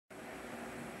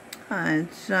Hi,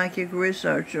 psychic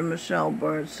researcher Michelle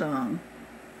Birdsong.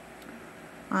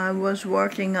 I was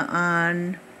working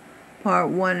on part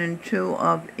 1 and 2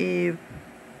 of Eve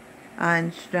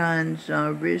Einstein's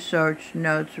research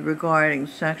notes regarding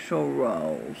sexual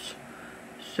roles.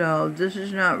 So this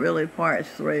is not really part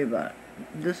 3, but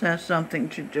this has something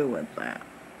to do with that.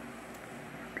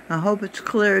 I hope it's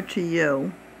clear to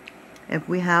you. If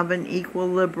we have an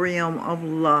equilibrium of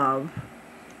love,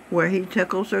 where he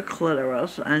tickles her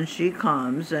clitoris and she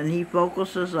comes and he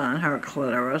focuses on her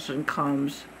clitoris and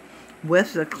comes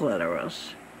with the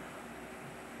clitoris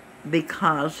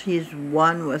because he's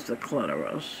one with the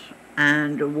clitoris,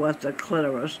 and what the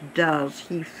clitoris does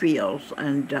he feels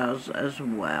and does as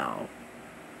well.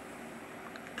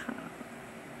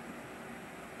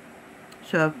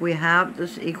 So if we have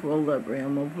this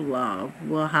equilibrium of love,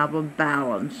 we'll have a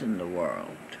balance in the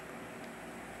world.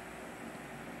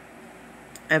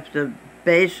 If the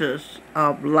basis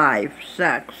of life,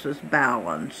 sex, is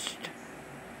balanced,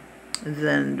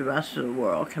 then the rest of the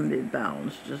world can be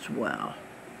balanced as well.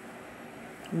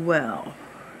 Well,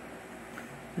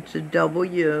 it's a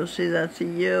W. See, that's a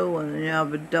U, and then you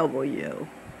have a W.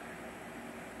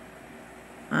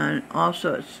 And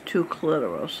also, it's two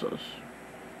clitorises.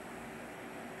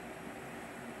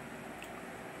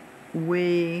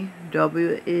 We,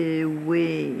 W-E,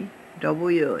 we,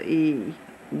 W-E,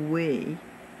 we.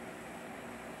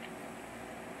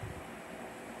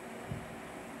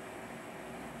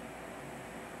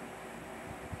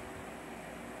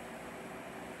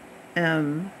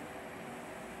 M,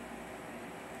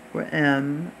 for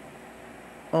M,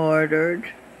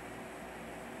 ordered,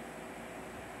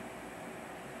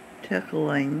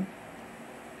 tickling,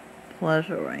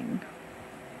 pleasuring.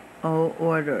 O,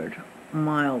 ordered,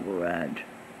 mild red.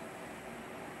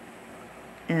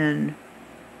 N,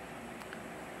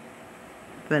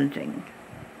 venting,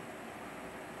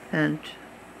 pent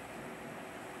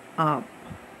up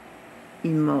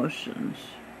emotions.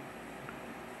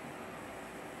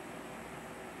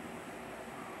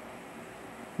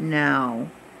 Now,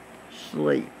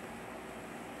 sleep,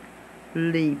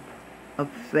 leap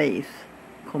of faith,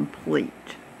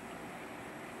 complete.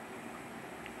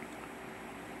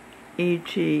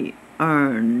 E.T.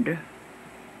 earned,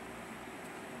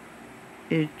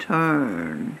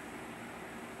 eterned,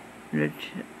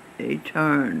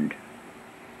 eterned.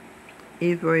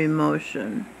 E for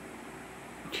emotion,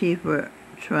 T for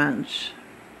transferred.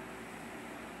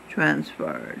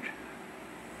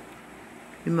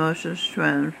 Emotions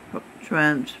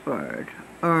transferred,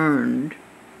 earned,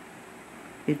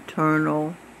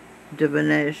 eternal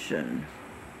divination.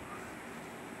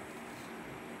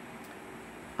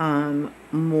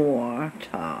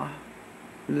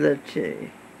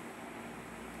 Mortality,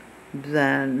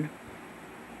 then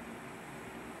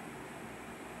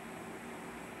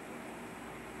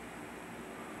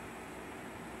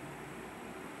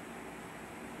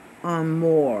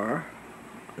more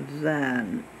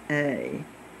than a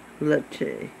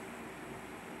lity.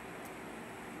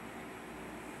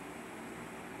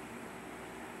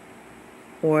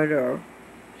 Order,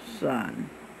 sun.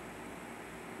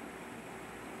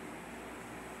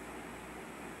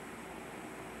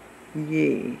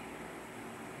 Ye.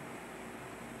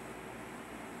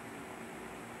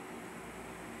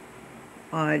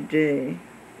 ID,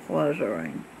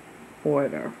 pleasuring,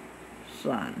 order,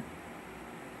 sun.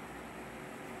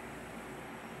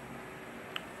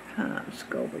 Let's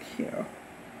go over here.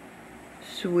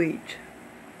 Sweet.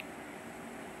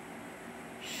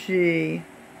 She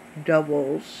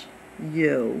doubles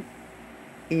you.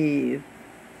 Eve,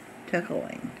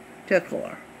 tickling,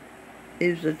 tickler.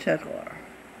 Eve's a tickler.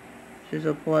 She's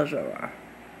a pleasurer.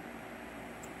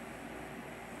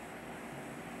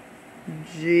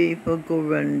 G for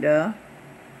Gorinda.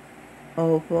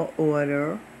 O for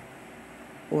order,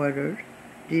 ordered.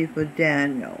 D for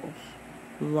Daniels,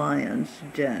 lion's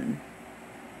den.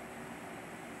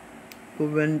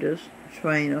 Gorinda's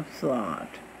train of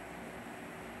thought.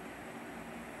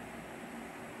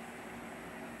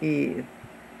 Eve,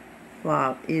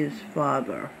 Eve's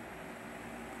father,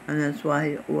 and that's why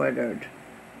he ordered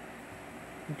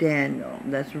Daniel.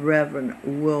 That's Reverend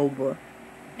Wilbur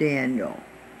Daniel,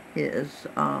 his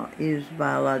Eve's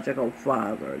biological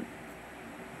father.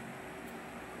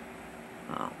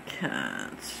 Okay,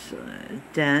 it's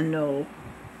Daniel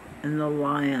in the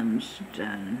lion's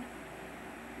den.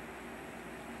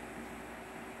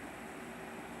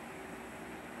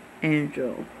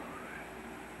 Angel.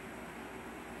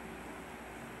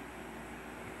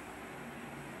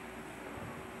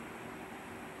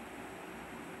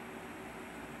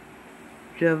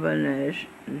 Divination,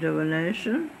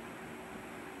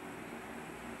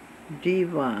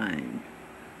 divine,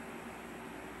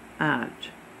 at,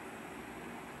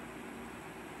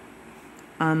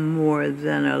 I'm more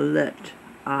than a lit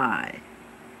eye.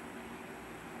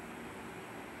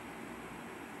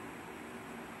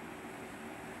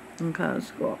 Okay,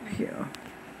 let's go up here.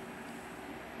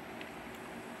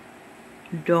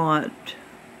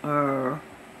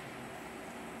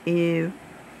 Eve,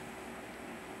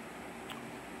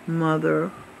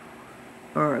 Mother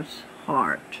Earth's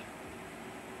heart.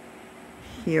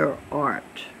 Here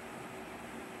art.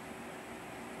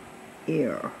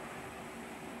 Ear.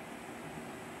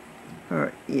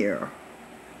 Her ear.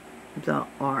 The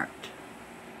art.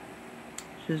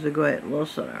 She's a great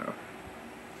listener.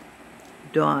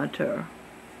 Daughter.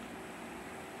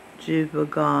 G for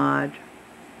God.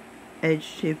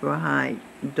 HT for height.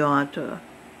 Daughter.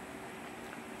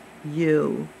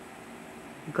 You.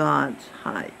 God's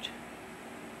height.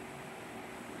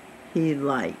 He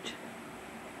light.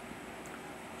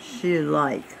 She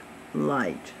like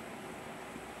light.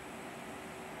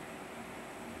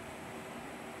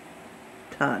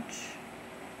 Touch.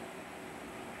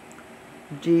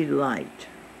 Delight.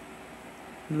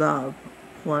 Love,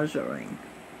 pleasuring.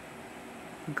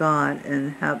 God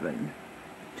in heaven,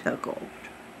 tickled.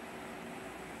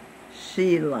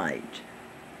 See light.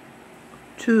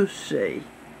 To see.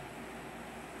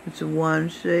 It's one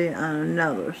C and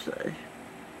another C.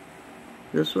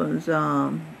 This one's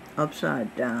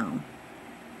upside down.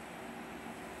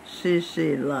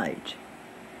 CC light.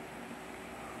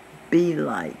 B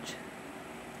light.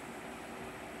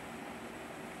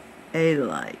 A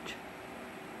light.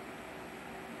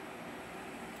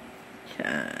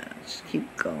 Okay, let's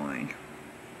keep going.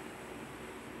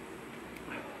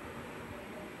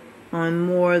 I'm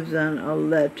more than a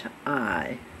lit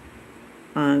eye.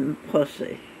 I'm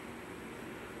pussy.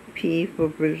 P for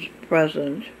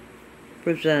present.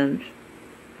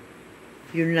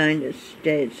 United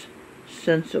States,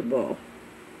 sensible,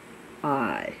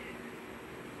 I.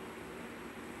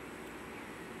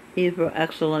 E for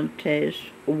excellent taste,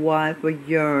 Y for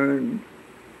yearn.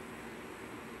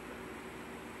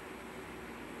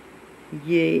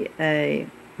 Ye a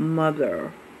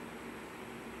mother,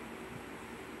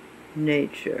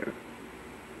 nature,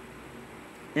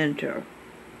 enter.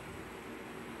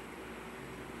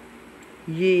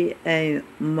 Ye a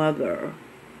mother,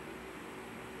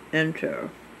 enter,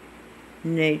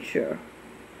 nature,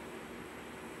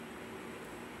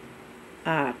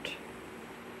 at,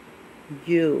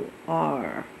 you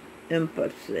are,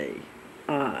 empathy,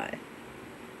 I,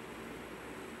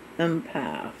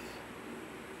 empath,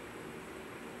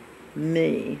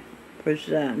 me,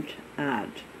 present,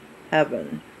 at,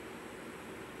 heaven,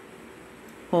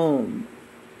 home,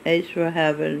 H for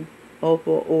heaven, O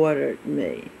for ordered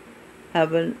me,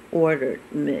 heaven ordered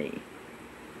me.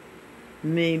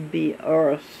 Me be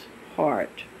earth's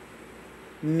heart,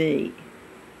 me,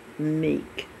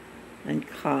 meek and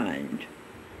kind.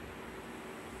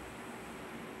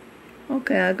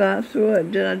 Okay, I got through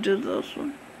it. Did I do this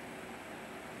one?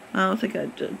 I don't think I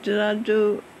did. Did I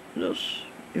do this?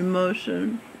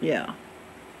 Emotion? Yeah.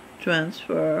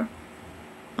 Transfer.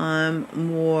 I'm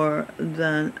more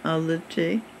than a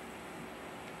litty.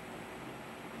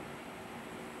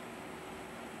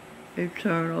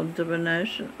 Eternal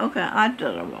divination. Okay, I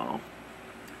did them all.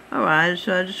 Alright,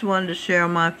 so I just wanted to share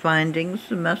my findings,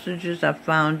 the messages I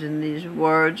found in these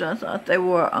words. I thought they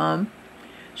were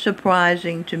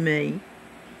surprising to me.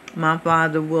 My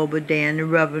father,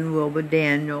 Reverend Wilbur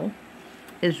Daniel,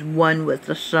 is one with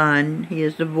the sun. He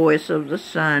is the voice of the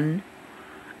sun,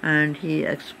 and he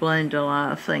explained a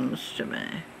lot of things to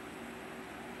me.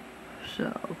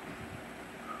 So,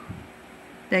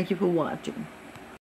 thank you for watching.